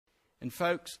And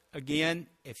folks, again,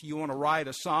 if you want to write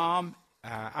a psalm,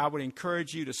 I would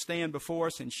encourage you to stand before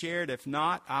us and share it. If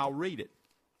not, I'll read it,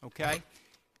 okay?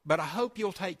 But I hope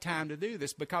you'll take time to do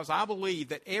this, because I believe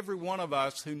that every one of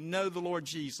us who know the Lord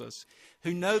Jesus,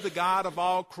 who know the God of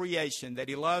all creation, that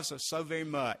He loves us so very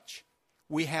much,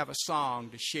 we have a song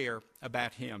to share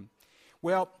about Him.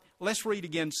 Well, let's read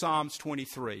again Psalms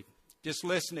 23. Just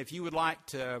listen, if you would like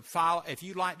to follow, if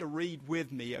you'd like to read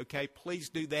with me, okay, please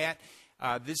do that.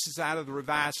 This is out of the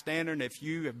Revised Standard, and if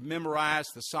you have memorized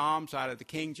the Psalms out of the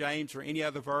King James or any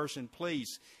other version,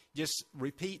 please just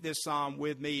repeat this psalm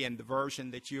with me in the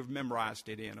version that you have memorized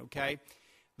it in, okay?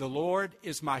 The Lord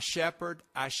is my shepherd,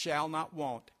 I shall not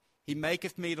want. He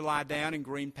maketh me to lie down in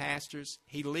green pastures.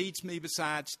 He leads me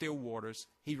beside still waters.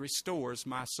 He restores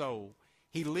my soul.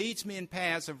 He leads me in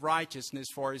paths of righteousness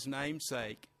for His name's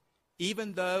sake.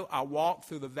 Even though I walk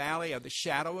through the valley of the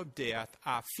shadow of death,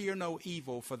 I fear no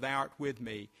evil, for Thou art with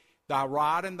me. Thy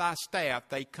rod and Thy staff,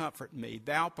 they comfort me.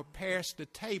 Thou preparest a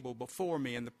table before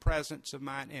me in the presence of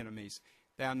mine enemies.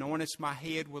 Thou anointest my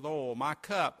head with oil. My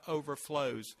cup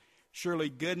overflows. Surely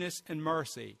goodness and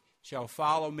mercy shall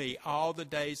follow me all the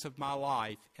days of my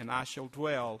life, and I shall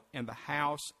dwell in the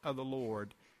house of the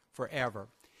Lord forever.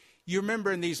 You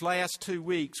remember in these last 2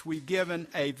 weeks, we've given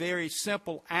a very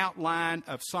simple outline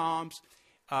of Psalms.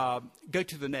 Go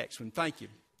to the next one. Thank you.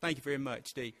 Thank you very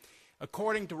much, Dee.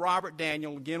 According to Robert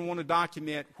Daniel, again, want to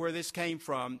document where this came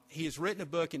from. He has written a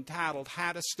book entitled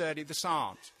How to Study the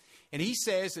Psalms. And he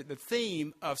says that the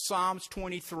theme of Psalms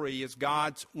 23 is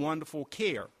God's wonderful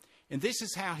care. And this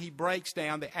is how he breaks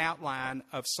down the outline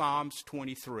of Psalms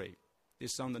 23.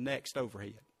 This is on the next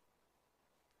overhead.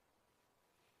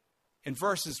 In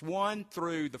verses 1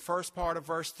 through the first part of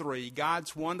verse 3,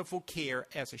 God's wonderful care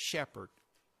as a shepherd.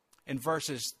 In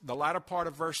the latter part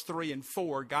of verse 3 and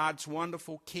 4, God's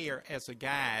wonderful care as a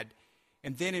guide.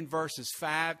 And then in verses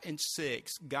 5 and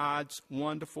 6, God's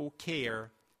wonderful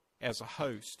care as a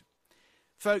host.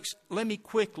 Folks, let me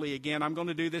quickly, again, I'm going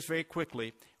to do this very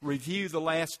quickly, review the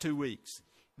last 2 weeks.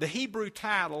 The Hebrew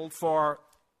title for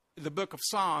the book of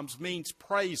Psalms means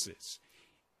praises.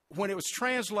 When it was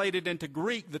translated into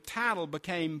Greek, the title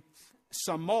became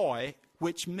psalmoi,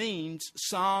 which means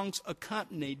songs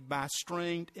accompanied by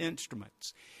stringed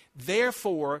instruments.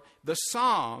 Therefore, the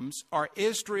Psalms are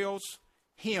Israel's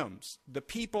hymns. The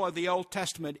people of the Old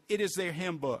Testament, it is their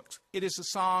hymn books. It is the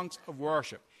songs of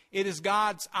worship. It is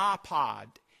God's iPod,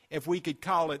 if we could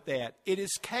call it that. It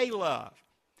is K-Love.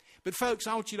 But folks,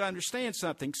 I want you to understand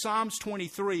something. Psalms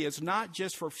 23 is not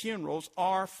just for funerals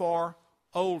or for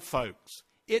old folks.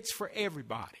 It's for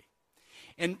everybody.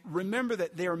 And remember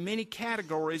that there are many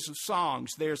categories of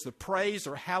songs. There's the praise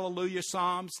or hallelujah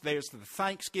psalms. There's the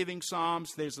thanksgiving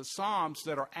psalms. There's the psalms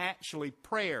that are actually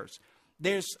prayers.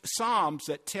 There's psalms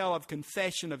that tell of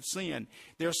confession of sin.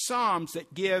 There's psalms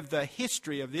that give the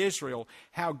history of Israel,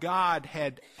 how God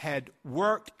had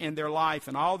worked in their life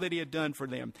and all that He had done for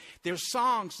them. There's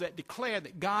songs that declare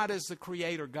that God is the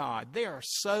Creator God. They are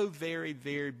so very,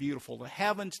 very beautiful. The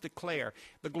heavens declare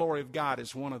the glory of God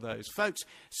is one of those. Folks,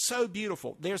 so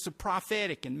beautiful. There's the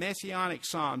prophetic and messianic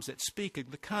psalms that speak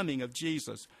of the coming of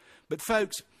Jesus. But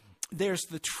folks, there's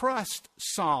the trust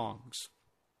songs.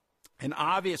 And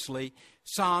obviously,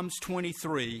 Psalms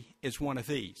 23 is one of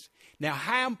these. Now,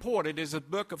 how important is the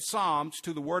book of Psalms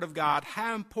to the Word of God?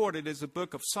 How important is the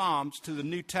book of Psalms to the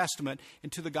New Testament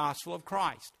and to the gospel of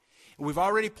Christ? And we've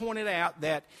already pointed out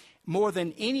that more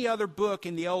than any other book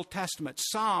in the Old Testament,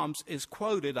 Psalms is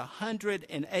quoted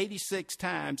 186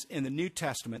 times in the New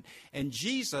Testament. And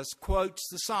Jesus quotes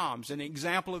the Psalms. An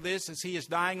example of this is He is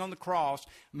dying on the cross,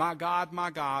 my God,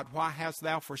 why hast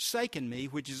thou forsaken me?"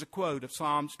 which is a quote of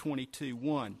Psalms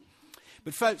 22:1.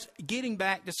 But folks, getting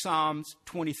back to Psalms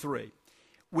 23,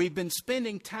 we've been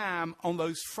spending time on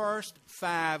those first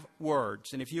 5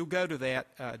 words. And if you'll go to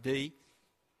that, Dee,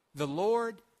 the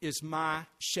Lord is my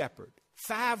shepherd.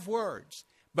 5 words,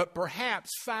 but perhaps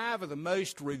 5 of the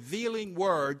most revealing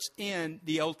words in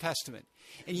the Old Testament.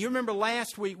 And you remember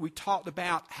last week we talked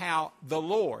about how the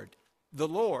Lord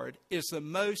is the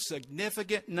most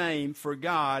significant name for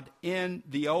God in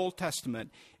the Old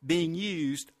Testament, being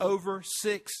used over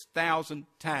 6,000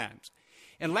 times.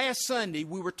 And last Sunday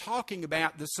we were talking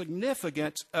about the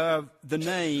significance of the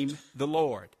name the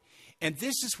Lord. And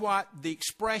this is what the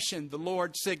expression the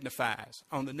Lord signifies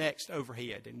on the next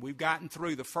overhead. And we've gotten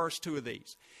through the first 2 of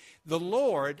these. The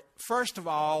Lord, first of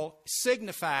all,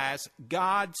 signifies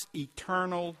God's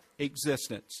eternal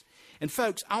existence. And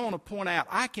folks, I want to point out,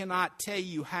 I cannot tell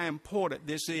you how important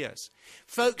this is.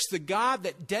 Folks, the God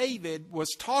that David was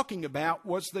talking about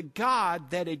was the God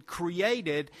that had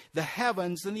created the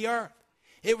heavens and the earth.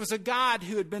 It was a God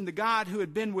who had been the God who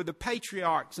had been with the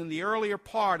patriarchs in the earlier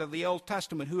part of the Old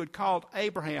Testament, who had called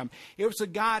Abraham. It was a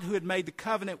God who had made the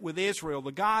covenant with Israel,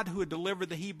 the God who had delivered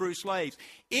the Hebrew slaves.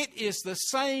 It is the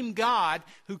same God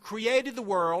who created the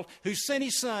world, who sent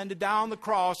his Son to die on the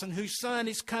cross, and whose Son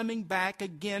is coming back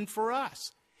again for us.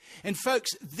 And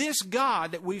folks, this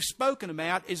God that we've spoken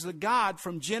about is the God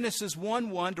from Genesis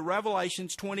 1:1 to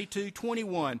Revelations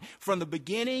 22:21. From the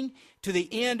beginning to the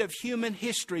end of human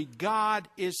history, God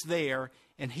is there,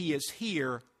 and he is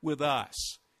here with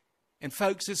us. And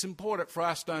folks, it's important for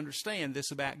us to understand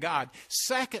this about God.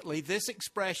 Secondly, this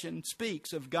expression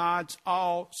speaks of God's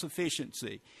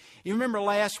all-sufficiency. You remember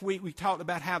last week we talked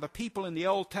about how the people in the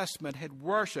Old Testament had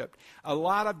worshipped a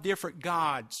lot of different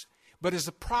gods. But as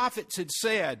the prophets had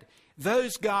said,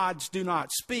 those gods do not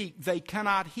speak, they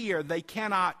cannot hear, they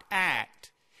cannot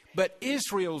act. But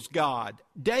Israel's God,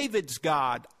 David's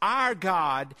God, our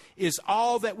God is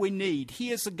all that we need.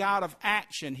 He is a God of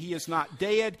action. He is not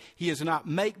dead. He is not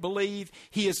make-believe.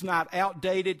 He is not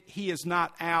outdated. He is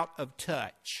not out of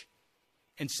touch.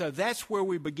 And so that's where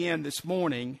we begin this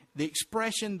morning. The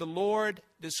expression the Lord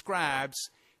describes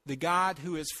the God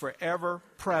who is forever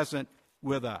present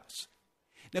with us.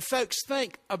 Now, folks,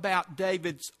 think about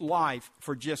David's life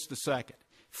for just a second.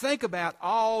 Think about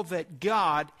all that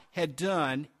God had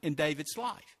done in David's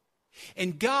life.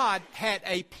 And God had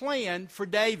a plan for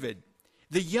David,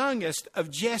 the youngest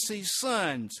of Jesse's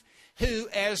sons, who,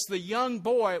 as the young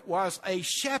boy, was a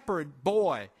shepherd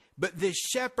boy. But this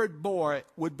shepherd boy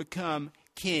would become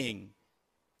king.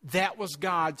 That was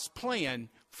God's plan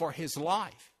for his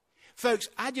life. Folks,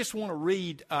 I just want to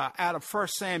read out of 1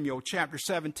 Samuel chapter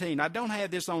 17. I don't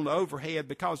have this on the overhead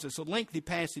because it's a lengthy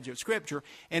passage of Scripture,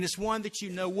 and it's one that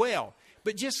you know well.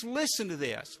 But just listen to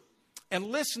this, and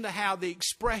listen to how the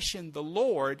expression the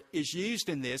Lord is used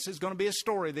in this. Is going to be a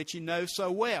story that you know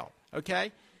so well,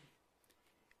 okay?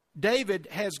 David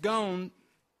has gone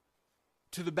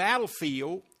to the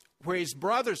battlefield where his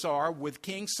brothers are with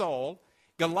King Saul.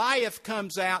 Goliath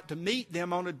comes out to meet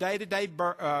them on a day-to-day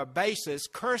basis,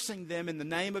 cursing them in the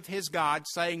name of his God,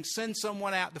 saying, send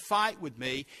someone out to fight with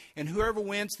me, and whoever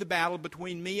wins the battle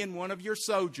between me and one of your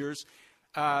soldiers,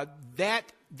 that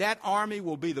army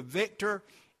will be the victor.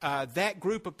 That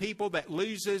group of people that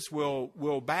loses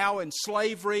will bow in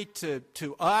slavery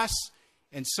to us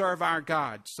and serve our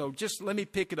God. So just let me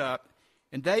pick it up.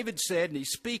 And David said, and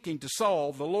he's speaking to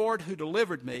Saul, the Lord who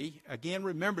delivered me. Again,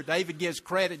 remember, David gives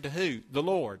credit to who? The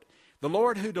Lord. The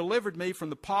Lord who delivered me from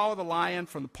the paw of the lion,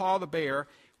 from the paw of the bear,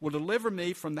 will deliver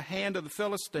me from the hand of the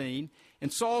Philistine.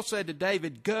 And Saul said to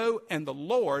David, go, and the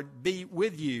Lord be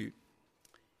with you.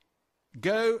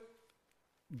 Go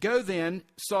then,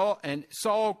 Saul. And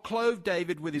Saul clothed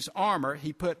David with his armor.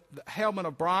 He put the helmet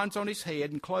of bronze on his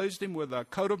head and clothed him with a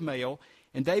coat of mail.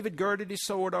 And David girded his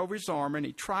sword over his armor, and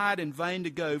he tried in vain to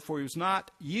go, for he was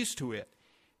not used to it.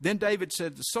 Then David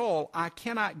said to Saul, I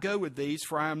cannot go with these,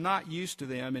 for I am not used to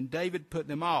them. And David put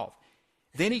them off.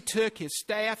 Then he took his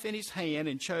staff in his hand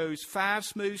and chose 5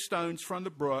 smooth stones from the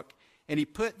brook, and he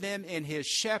put them in his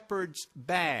shepherd's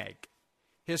bag.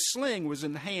 His sling was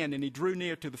in the hand, and he drew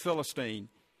near to the Philistine.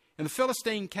 And the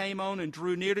Philistine came on and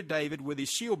drew near to David with his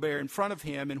shield bearer in front of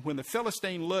him. And when the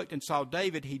Philistine looked and saw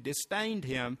David, he disdained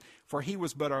him, for he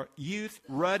was but a youth,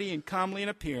 ruddy and comely in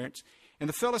appearance. And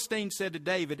the Philistine said to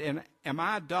David, am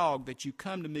I a dog that you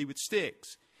come to me with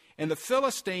sticks? And the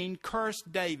Philistine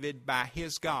cursed David by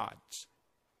his gods.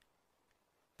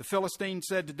 The Philistine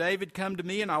said to David, come to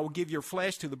me, and I will give your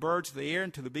flesh to the birds of the air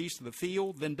and to the beasts of the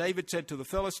field. Then David said to the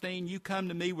Philistine, you come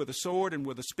to me with a sword and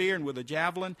with a spear and with a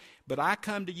javelin, but I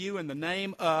come to you in the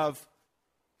name of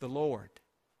the Lord,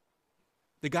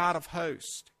 the God of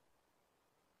hosts.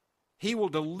 He will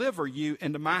deliver you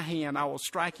into my hand. I will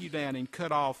strike you down and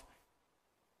cut off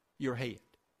your head.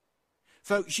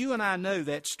 Folks, you and I know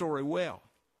that story well.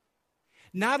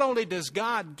 Not only does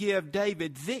God give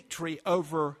David victory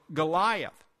over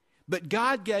Goliath, but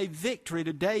God gave victory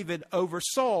to David over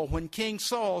Saul when King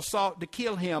Saul sought to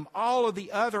kill him, all of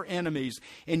the other enemies,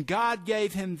 and God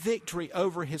gave him victory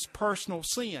over his personal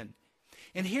sin.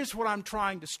 And here's what I'm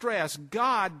trying to stress.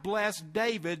 God blessed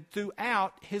David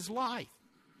throughout his life.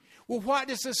 Well, what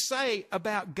does this say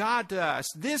about God to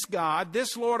us? This God,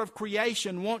 this Lord of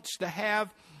creation, wants to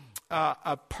have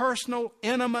a personal,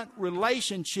 intimate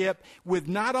relationship with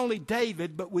not only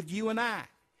David, but with you and I.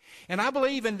 And I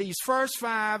believe in these first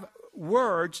 5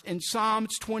 words in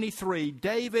Psalms 23,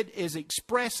 David is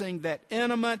expressing that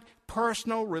intimate,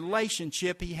 personal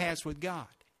relationship he has with God.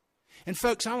 And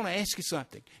folks, I want to ask you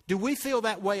something. Do we feel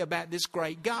that way about this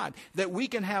great God? That we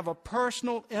can have a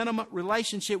personal, intimate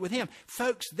relationship with him?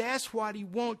 Folks, that's what he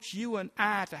wants you and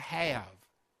I to have.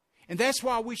 And that's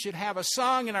why we should have a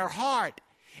song in our heart.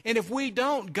 And if we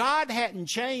don't, God hadn't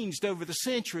changed over the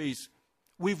centuries.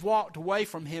 We've walked away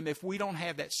from him if we don't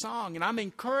have that song. And I'm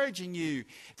encouraging you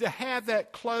to have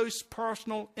that close,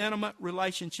 personal, intimate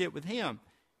relationship with him.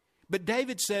 But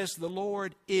David says the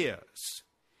Lord is.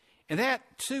 And that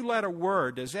two-letter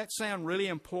word, does that sound really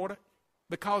important?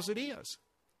 Because it is.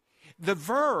 The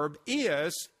verb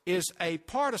is a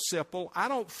participle. I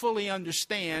don't fully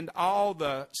understand all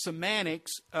the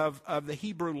semantics of the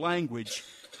Hebrew language,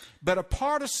 but a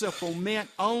participle meant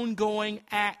ongoing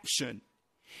action.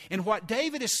 And what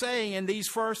David is saying in these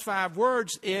first 5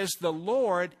 words is the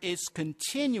Lord is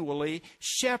continually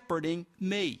shepherding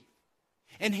me.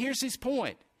 And here's his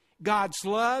point. God's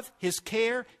love, his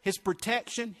care, his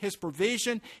protection, his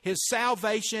provision, his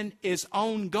salvation is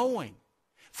ongoing.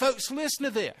 Folks, listen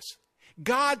to this.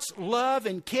 God's love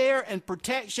and care and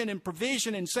protection and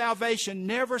provision and salvation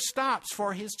never stops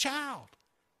for his child.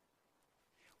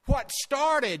 What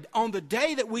started on the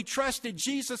day that we trusted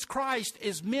Jesus Christ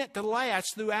is meant to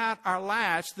last throughout our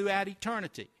lives, throughout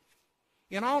eternity.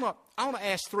 And I want to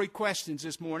ask 3 questions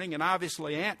this morning and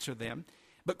obviously answer them.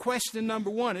 But question number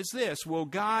 1 is this: will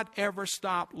God ever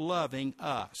stop loving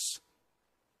us?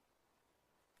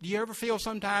 Do you ever feel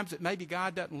sometimes that maybe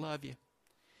God doesn't love you?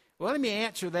 Well, let me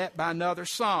answer that by another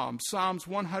psalm, Psalms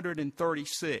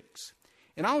 136.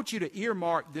 And I want you to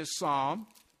earmark this psalm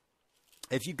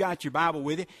if you've got your Bible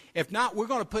with you. If not, we're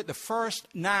going to put the first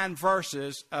 9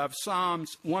 verses of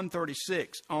Psalms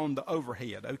 136 on the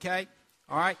overhead, okay?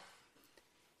 All right?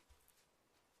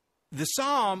 The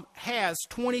psalm has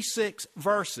 26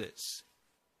 verses.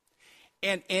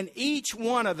 And in each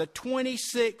one of the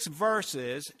 26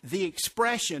 verses, the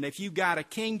expression, if you've got a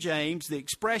King James, the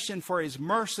expression for his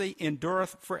mercy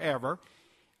endureth forever.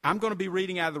 I'm going to be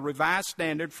reading out of the Revised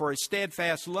Standard, for his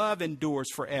steadfast love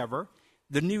endures forever.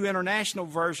 The New International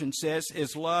Version says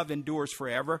his love endures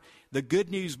forever. The Good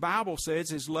News Bible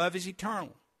says his love is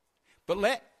eternal. But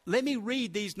let me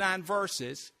read these 9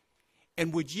 verses.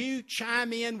 And would you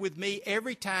chime in with me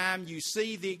every time you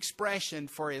see the expression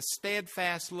for his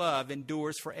steadfast love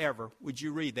endures forever? Would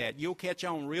you read that? You'll catch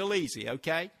on real easy,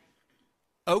 okay?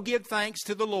 Oh, give thanks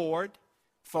to the Lord,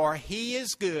 for he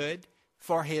is good,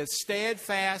 for his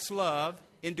steadfast love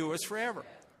endures forever.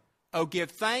 Oh,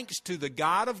 give thanks to the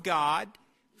God of God,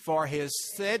 for his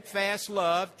steadfast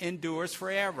love endures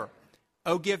forever.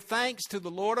 Oh, give thanks to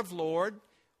the Lord of Lords,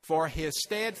 for his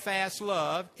steadfast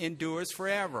love endures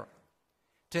forever.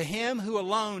 To him who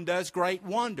alone does great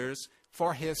wonders,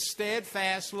 for his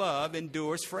steadfast love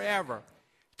endures forever.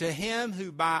 To him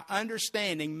who by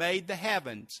understanding made the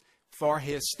heavens, for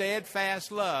his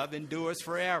steadfast love endures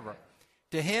forever.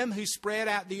 To him who spread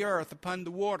out the earth upon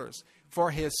the waters,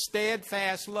 for his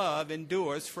steadfast love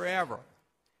endures forever.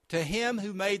 To him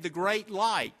who made the great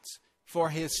lights, for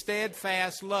his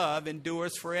steadfast love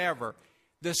endures forever.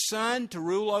 The sun to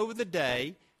rule over the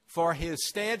day, for his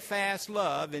steadfast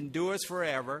love endures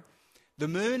forever. The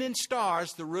moon and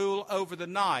stars to rule over the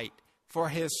night, for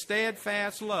his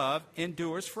steadfast love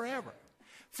endures forever.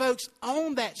 Folks,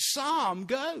 on that psalm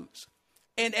goes.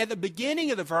 And at the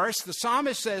beginning of the verse, the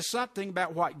psalmist says something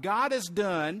about what God has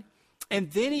done.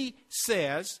 And then he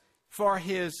says, for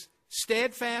his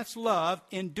steadfast love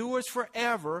endures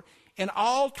forever, in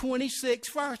all 26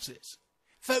 verses.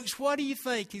 Folks, what do you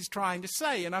think he's trying to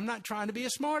say? And I'm not trying to be a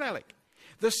smart aleck.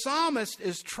 The psalmist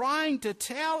is trying to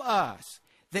tell us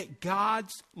that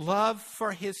God's love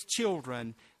for his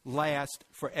children lasts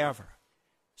forever.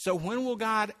 So when will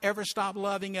God ever stop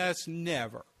loving us?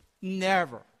 Never.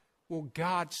 Never will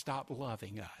God stop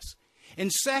loving us.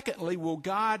 And secondly, will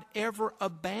God ever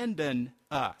abandon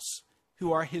us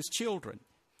who are his children?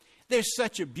 There's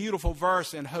such a beautiful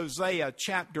verse in Hosea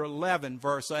chapter 11,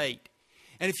 verse 8.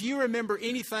 And if you remember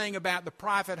anything about the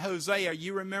prophet Hosea,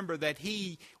 you remember that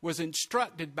he was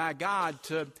instructed by God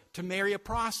to marry a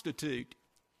prostitute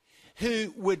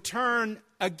who would turn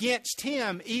against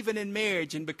him even in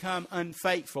marriage and become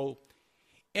unfaithful.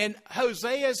 And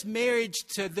Hosea's marriage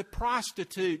to the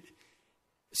prostitute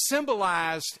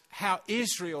symbolized how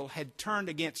Israel had turned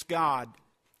against God.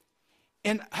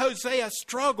 And Hosea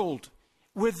struggled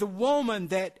with the woman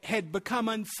that had become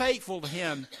unfaithful to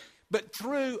him. But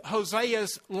through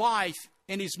Hosea's life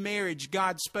and his marriage,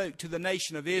 God spoke to the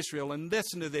nation of Israel. And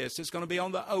listen to this. It's going to be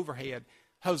on the overhead.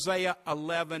 Hosea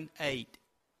 11:8.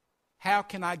 How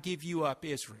can I give you up,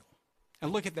 Israel?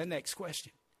 And look at the next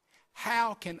question.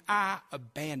 How can I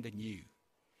abandon you?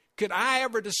 Could I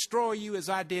ever destroy you as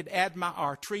I did Admah,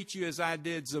 or treat you as I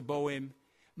did Zeboim?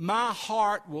 My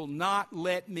heart will not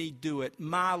let me do it.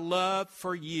 My love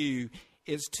for you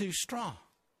is too strong.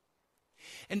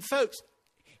 And folks,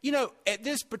 at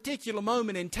this particular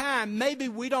moment in time, maybe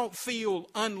we don't feel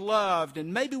unloved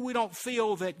and maybe we don't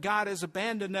feel that God has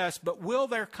abandoned us, but will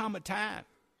there come a time?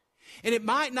 And it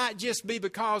might not just be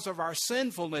because of our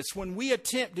sinfulness. When we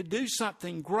attempt to do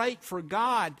something great for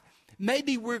God,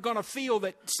 maybe we're going to feel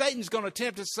that Satan's going to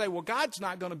tempt us to say, well, God's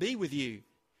not going to be with you.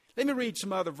 Let me read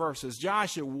some other verses.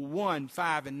 Joshua 1,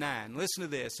 5, and 9. Listen to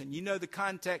this. And you know the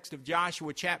context of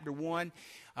Joshua chapter 1.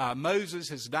 Moses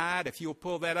has died. If you'll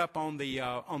pull that up on the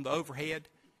overhead.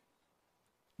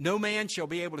 No man shall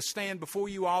be able to stand before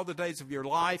you all the days of your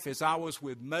life. As I was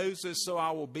with Moses, so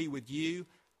I will be with you.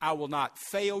 I will not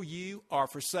fail you or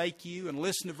forsake you. And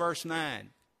listen to verse 9.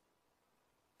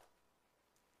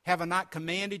 Have I not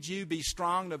commanded you, be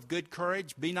strong and of good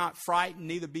courage, be not frightened,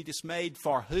 neither be dismayed,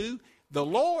 for who? The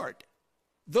Lord,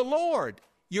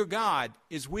 your God,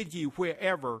 is with you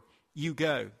wherever you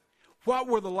go. What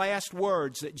were the last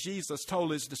words that Jesus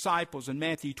told his disciples in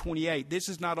Matthew 28? This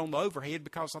is not on the overhead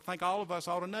because I think all of us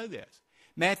ought to know this.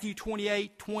 Matthew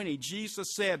 28:20,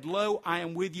 Jesus said, Lo, I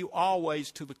am with you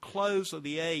always to the close of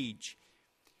the age.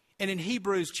 And in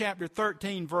Hebrews chapter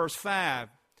 13, verse 5,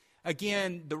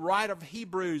 again, the writer of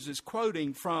Hebrews is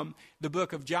quoting from the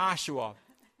book of Joshua.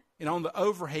 And on the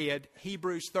overhead,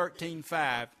 Hebrews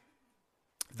 13:5,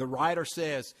 the writer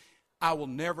says, I will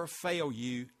never fail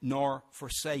you nor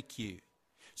forsake you.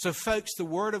 So, folks, the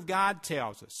Word of God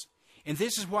tells us, and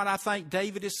this is what I think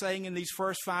David is saying in these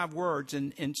first 5 words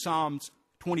in Psalms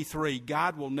 23.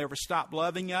 God will never stop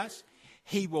loving us.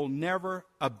 He will never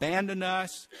abandon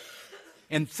us.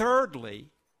 And thirdly,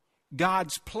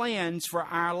 God's plans for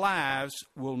our lives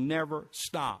will never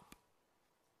stop.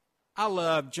 I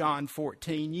love John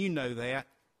 14. You know that.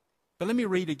 But let me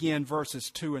read again verses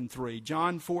 2 and 3.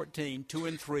 John 14, 2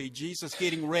 and 3. Jesus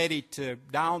getting ready to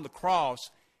die on the cross.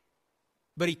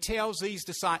 But he tells his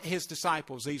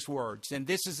disciples these words. And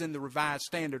this is in the Revised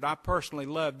Standard. I personally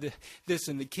love this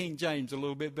in the King James a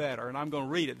little bit better. And I'm going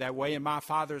to read it that way. In my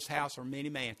Father's house are many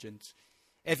mansions.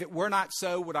 If it were not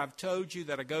so, would I have told you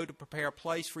that I go to prepare a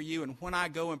place for you? And when I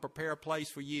go and prepare a place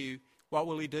for you, what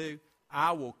will he do?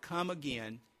 I will come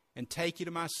again and take you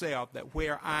to myself, that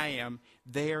where I am,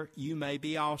 there you may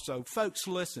be also. Folks,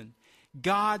 listen.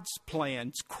 God's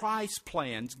plans, Christ's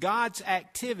plans, God's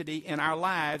activity in our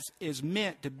lives is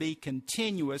meant to be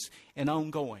continuous and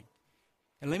ongoing.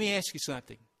 And let me ask you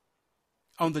something.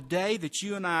 On the day that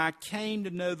you and I came to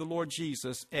know the Lord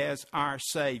Jesus as our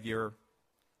Savior,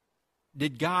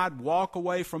 did God walk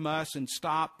away from us and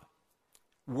stop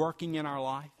working in our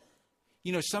life?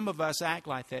 You know, some of us act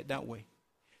like that, don't we?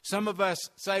 Some of us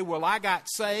say, well, I got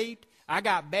saved, I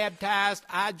got baptized,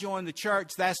 I joined the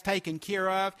church, that's taken care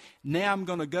of. Now I'm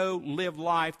going to go live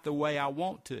life the way I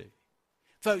want to.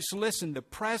 Folks, listen, the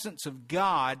presence of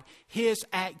God, His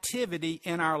activity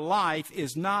in our life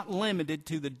is not limited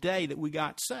to the day that we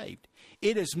got saved.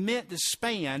 It is meant to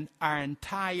span our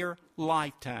entire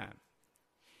lifetime.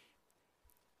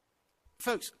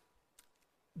 Folks,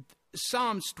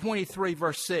 Psalms 23,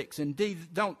 verse 6, indeed,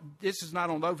 this is not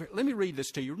on the over. Let me read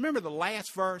this to you. Remember the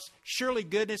last verse? Surely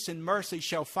goodness and mercy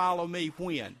shall follow me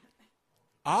when?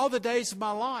 All the days of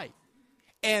my life.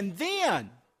 And then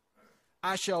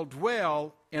I shall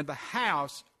dwell in the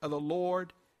house of the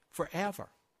Lord forever.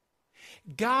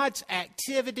 God's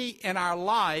activity in our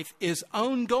life is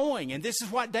ongoing. And this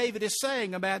is what David is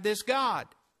saying about this God.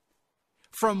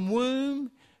 From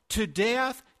womb to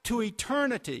death to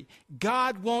eternity,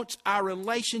 God wants our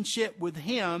relationship with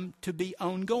Him to be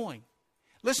ongoing.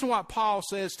 Listen to what Paul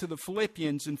says to the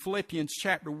Philippians in Philippians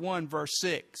chapter 1, verse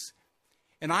 6.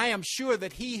 And I am sure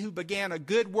that He who began a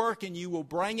good work in you will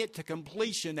bring it to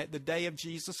completion at the day of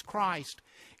Jesus Christ.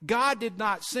 God did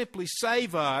not simply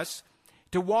save us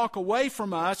to walk away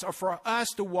from us or for us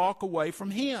to walk away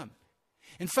from Him.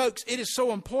 And folks, it is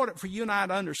so important for you and I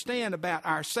to understand about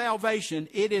our salvation.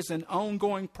 It is an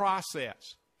ongoing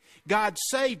process. God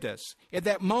saved us at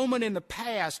that moment in the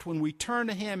past when we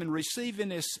turned to Him and received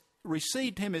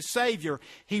Him as Savior.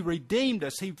 He redeemed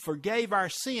us. He forgave our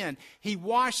sin. He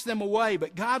washed them away.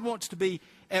 But God wants to be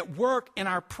at work in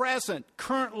our present,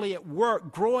 currently at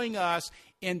work, growing us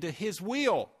into His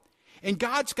will. And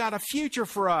God's got a future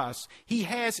for us. He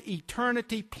has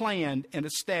eternity planned and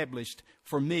established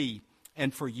for me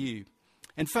and for you.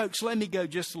 And folks, let me go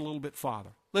just a little bit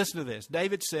farther. Listen to this.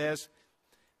 David says,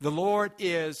 the Lord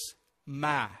is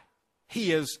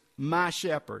He is my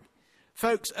shepherd.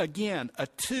 Folks, again, a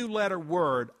 2-letter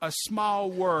word, a small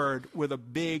word with a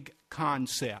big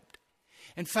concept.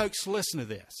 And folks, listen to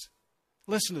this.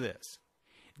 Listen to this.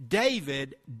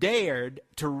 David dared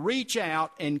to reach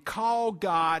out and call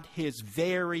God his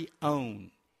very own.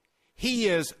 He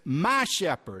is my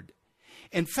shepherd.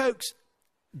 And folks,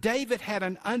 David had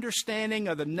an understanding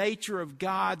of the nature of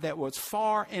God that was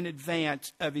far in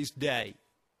advance of his day.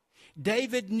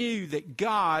 David knew that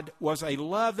God was a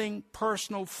loving,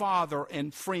 personal father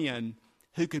and friend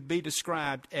who could be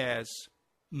described as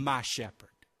my shepherd.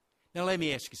 Now let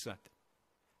me ask you something.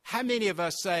 How many of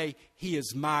us say, He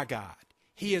is my God?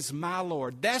 He is my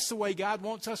Lord. That's the way God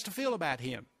wants us to feel about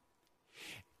Him.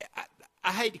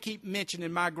 I hate to keep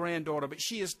mentioning my granddaughter, but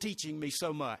she is teaching me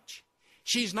so much.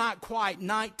 She's not quite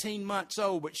 19 months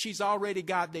old, but she's already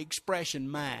got the expression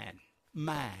mine,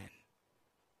 mine.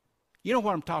 You know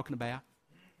what I'm talking about?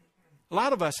 A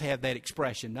lot of us have that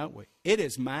expression, don't we? It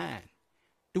is mine.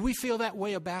 Do we feel that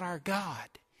way about our God?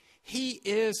 He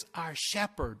is our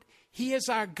shepherd. He is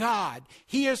our God.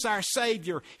 He is our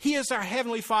Savior. He is our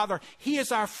Heavenly Father. He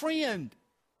is our friend.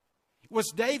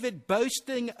 Was David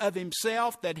boasting of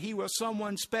himself that he was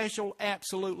someone special?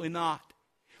 Absolutely not.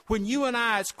 When you and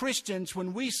I as Christians,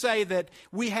 when we say that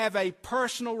we have a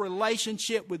personal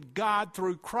relationship with God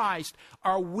through Christ,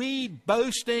 are we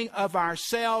boasting of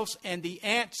ourselves? And the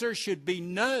answer should be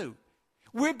no.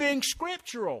 We're being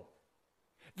scriptural.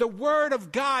 The Word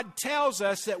of God tells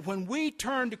us that when we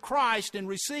turned to Christ and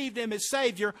received Him as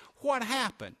Savior, what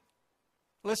happened?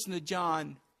 Listen to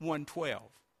John 1:12.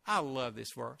 I love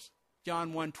this verse.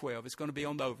 John 1:12. It's going to be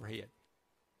on the overhead.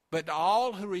 But to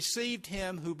all who received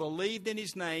Him, who believed in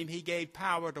His name, He gave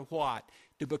power to what?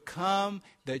 To become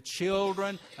the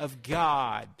children of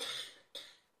God.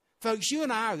 Folks, you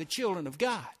and I are the children of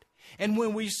God. And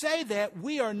when we say that,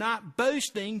 we are not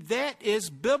boasting. That is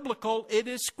biblical. It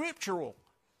is scriptural.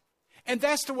 And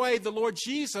that's the way the Lord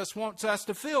Jesus wants us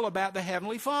to feel about the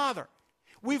Heavenly Father.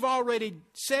 We've already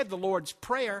said the Lord's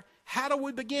Prayer. How do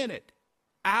we begin it?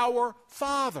 Our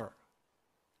Father.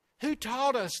 Who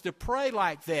taught us to pray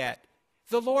like that?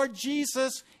 The Lord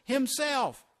Jesus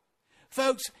Himself.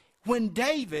 Folks, when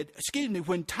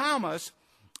Thomas,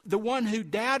 the one who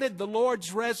doubted the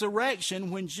Lord's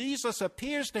resurrection, when Jesus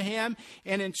appears to him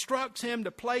and instructs him to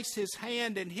place his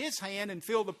hand in his hand and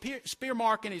feel the spear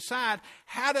mark in his side,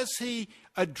 how does he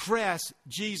address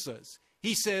Jesus?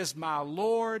 He says, my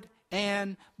Lord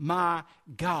and my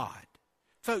God.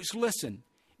 Folks, listen.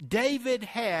 David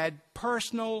had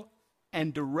personal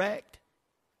and direct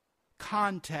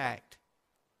contact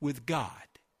with God.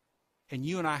 And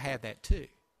you and I have that too.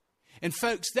 And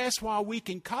folks, that's why we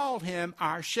can call Him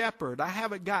our shepherd. I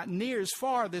haven't gotten near as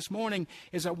far this morning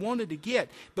as I wanted to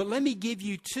get. But let me give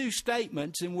you two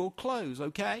statements and we'll close,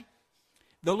 okay?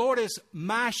 The Lord is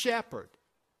my shepherd.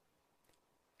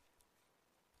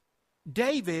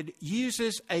 David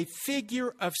uses a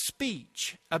figure of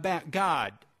speech about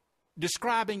God,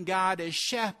 describing God as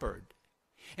shepherd.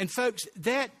 And folks,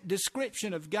 that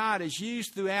description of God is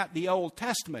used throughout the Old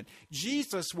Testament.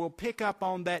 Jesus will pick up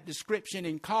on that description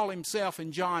and call Himself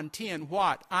in John 10,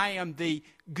 what? I am the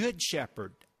good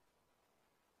shepherd.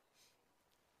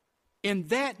 In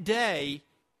that day,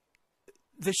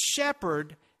 the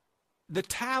shepherd, the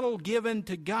title given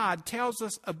to God, tells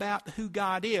us about who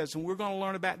God is. And we're going to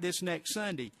learn about this next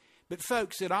Sunday. But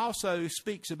folks, it also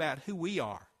speaks about who we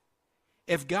are.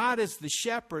 If God is the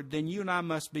shepherd, then you and I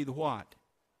must be the what?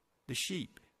 The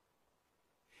sheep.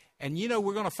 And you know,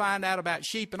 we're going to find out about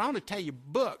sheep, and I want to tell you,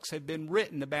 books have been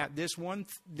written about this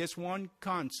one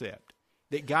concept,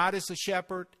 that God is the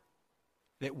shepherd,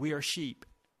 that we are sheep.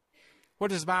 What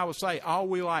does the Bible say? All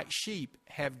we like sheep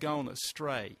have gone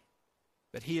astray,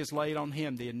 but He has laid on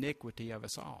Him the iniquity of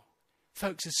us all.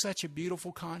 Folks, it's such a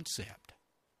beautiful concept.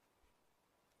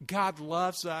 God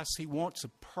loves us. He wants a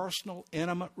personal,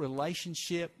 intimate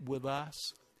relationship with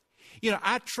us. You know,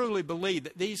 I truly believe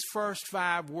that these first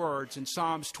 5 words in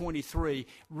Psalms 23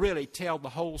 really tell the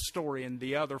whole story in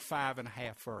the other 5.5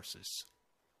 verses.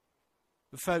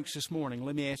 But folks, this morning,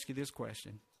 let me ask you this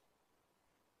question.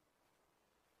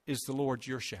 Is the Lord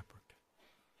your shepherd?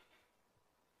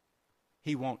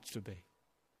 He wants to be.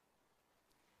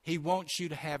 He wants you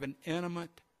to have an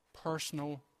intimate,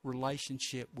 personal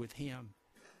relationship with Him.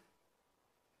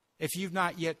 If you've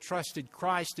not yet trusted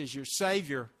Christ as your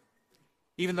Savior,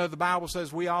 even though the Bible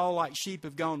says we all like sheep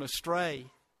have gone astray,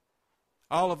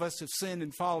 all of us have sinned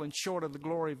and fallen short of the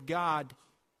glory of God,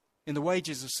 and the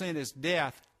wages of sin is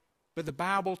death. But the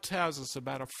Bible tells us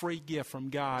about a free gift from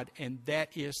God, and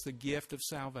that is the gift of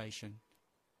salvation.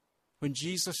 When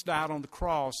Jesus died on the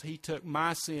cross, He took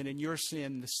my sin and your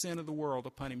sin, the sin of the world,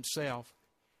 upon Himself,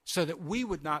 so that we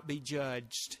would not be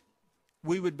judged.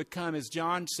 We would become, as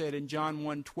John said in John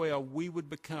 1:12, we would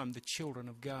become the children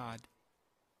of God.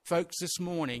 Folks, this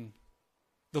morning,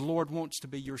 the Lord wants to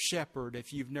be your shepherd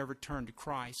if you've never turned to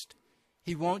Christ.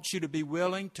 He wants you to be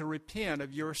willing to repent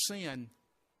of your sin.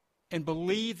 and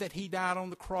believe that He died on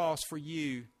the cross for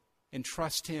you and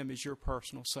trust Him as your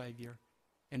personal Savior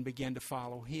and begin to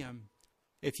follow Him.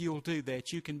 If you'll do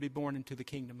that, you can be born into the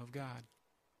kingdom of God.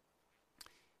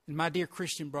 And my dear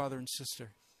Christian brother and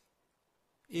sister,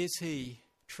 is He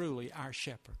truly our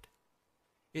shepherd?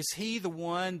 Is He the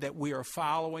one that we are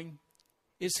following?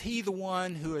 Is He the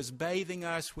one who is bathing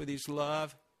us with His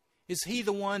love? Is He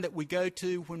the one that we go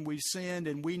to when we've sinned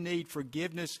and we need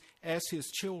forgiveness as His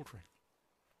children?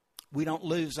 We don't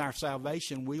lose our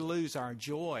salvation. We lose our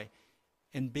joy.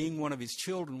 And being one of His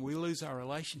children, we lose our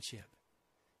relationship.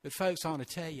 But folks, I want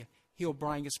to tell you, He'll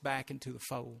bring us back into the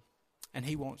fold. And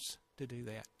He wants to do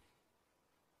that.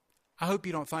 I hope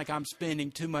you don't think I'm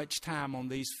spending too much time on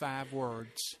these 5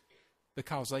 words,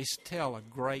 because they tell a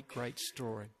great, great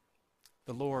story.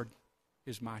 The Lord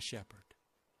is my shepherd.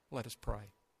 Let us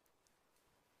pray.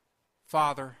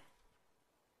 Father,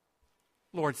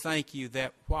 Lord, thank You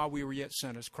that while we were yet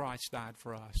sinners, Christ died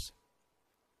for us.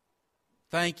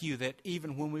 Thank You that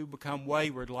even when we become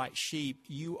wayward like sheep,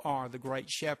 You are the great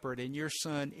shepherd, and Your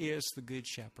Son is the good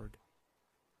shepherd.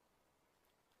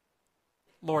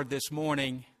 Lord, this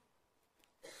morning,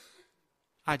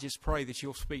 I just pray that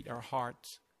You'll speak to our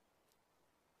hearts.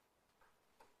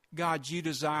 God, You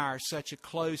desire such a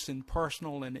close and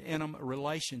personal and intimate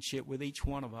relationship with each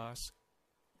one of us.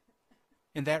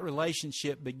 And that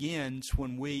relationship begins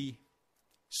when we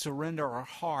surrender our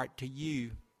heart to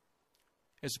You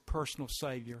as a personal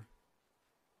Savior.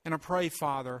 And I pray,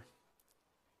 Father,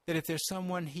 that if there's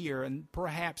someone here, and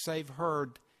perhaps they've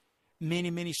heard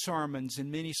many, many sermons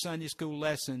and many Sunday school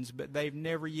lessons, but they've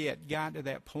never yet gotten to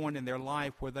that point in their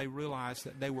life where they realize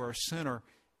that they were a sinner.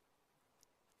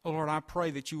 Oh, Lord, I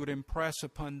pray that You would impress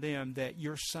upon them that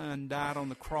Your Son died on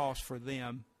the cross for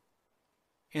them,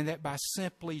 and that by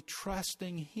simply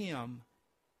trusting Him,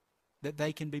 that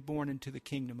they can be born into the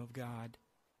kingdom of God.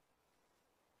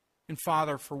 And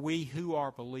Father, for we who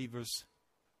are believers,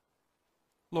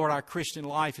 Lord, our Christian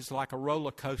life is like a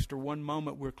roller coaster. One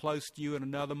moment we're close to You, and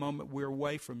another moment we're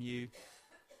away from You.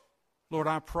 Lord,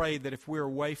 I pray that if we're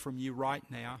away from You right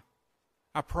now,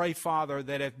 I pray, Father,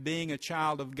 that if being a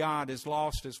child of God has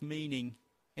lost its meaning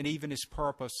and even its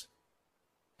purpose,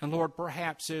 and Lord,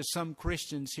 perhaps there's some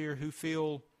Christians here who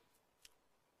feel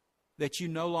that You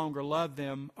no longer love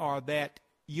them, or that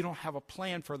You don't have a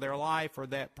plan for their life, or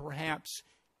that perhaps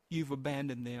You've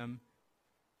abandoned them.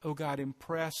 Oh God,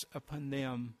 impress upon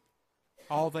them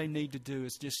all they need to do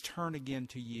is just turn again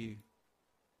to You.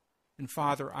 And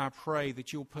Father, I pray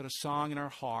that You'll put a song in our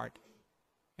heart,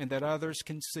 and that others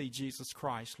can see Jesus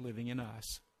Christ living in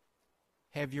us.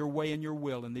 Have Your way and Your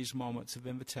will in these moments of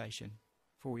invitation.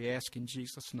 For we ask in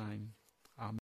Jesus' name.